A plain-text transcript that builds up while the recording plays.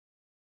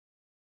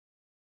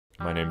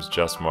My name's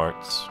Jess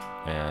Markt,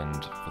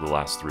 and for the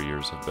last 3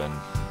 years have been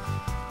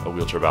a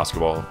wheelchair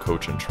basketball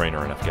coach and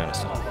trainer in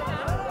Afghanistan.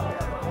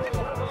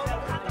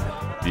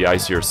 The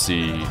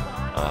ICRC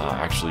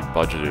actually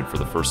budgeted for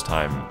the first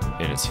time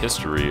in its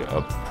history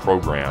a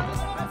program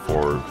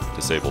for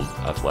disabled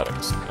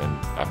athletics, and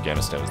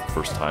Afghanistan is the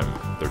first time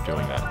they're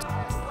doing that.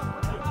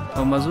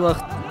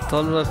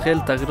 تا خیلی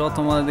تغییرات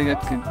اومده دیگه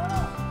که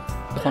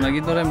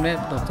خانگی داریم. نه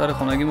دکتر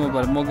خانگی ما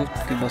بر ما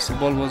گفت که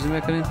بسکتبال بازی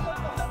میکنیم.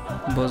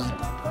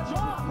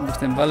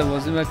 گفتیم بله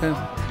بازی میکنیم.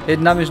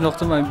 اید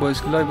نمیشناختم من با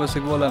اسکولای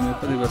بسکتبال هم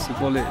خودی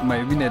بسکتبال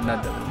میبینه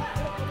ندارم.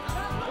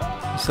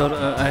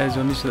 بسیار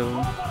هیجانی شده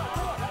بود.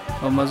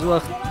 و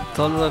موضوع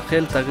تا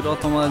خیلی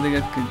تغییرات اومده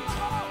دیگه که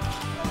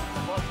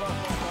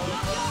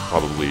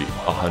Probably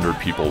 100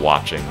 people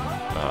watching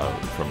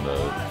from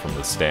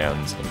the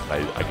stands, and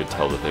I could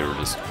tell that they were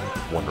just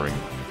wondering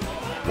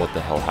what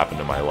the hell happened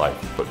to my life.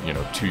 But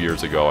 2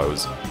 years ago I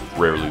was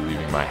rarely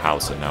leaving my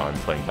house, and now I'm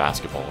playing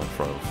basketball in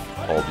front of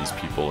all these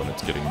people, and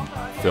it's getting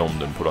filmed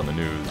and put on the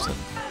news.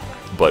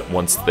 But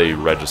once they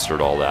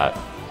registered all that,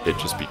 it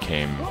just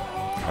became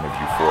kind of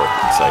euphoric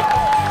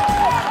excitement.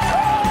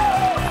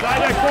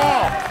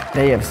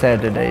 They have said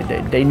that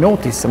they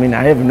noticed,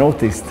 I have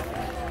noticed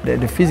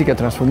the physical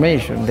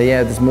transformation. They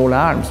had small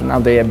arms, now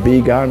they have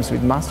big arms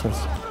with muscles.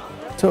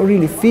 So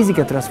really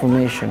physical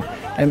transformation,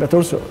 but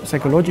also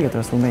psychological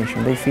transformation.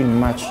 They feel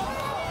much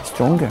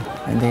stronger,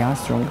 and they are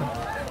stronger.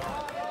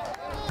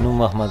 No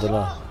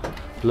Mahmadullah,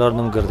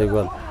 Lordum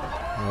Gardegwal,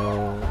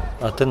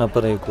 Atena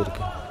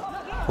Parakurki.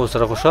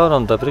 Hosra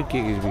Hosharam, the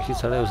Priki,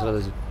 His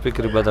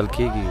Pikri Badal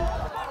Kigi,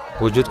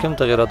 Wujud Kem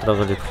Tagarat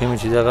Ragadi,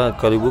 Himichidaga,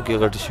 Kalibuki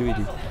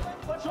Gatishvidi.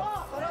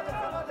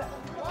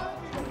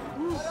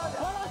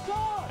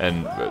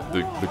 And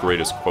the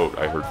greatest quote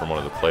I heard from one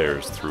of the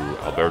players through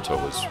Alberto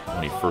was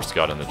when he first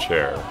got in the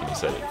chair, and he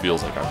said, "It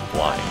feels like I'm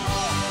flying."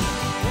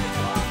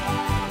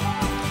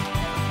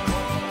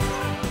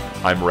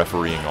 I'm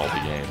refereeing all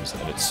the games,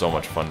 and it's so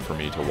much fun for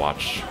me to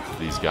watch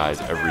these guys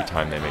every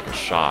time they make a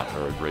shot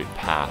or a great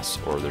pass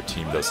or their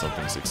team does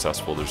something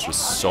successful. There's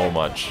just so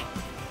much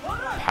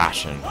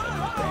passion and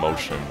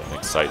emotion and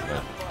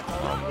excitement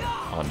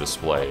on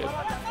display.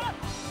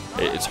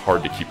 It's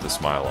hard to keep the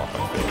smile off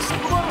my face.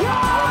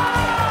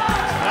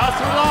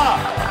 Nasrullah!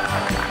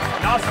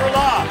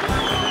 Nasrullah!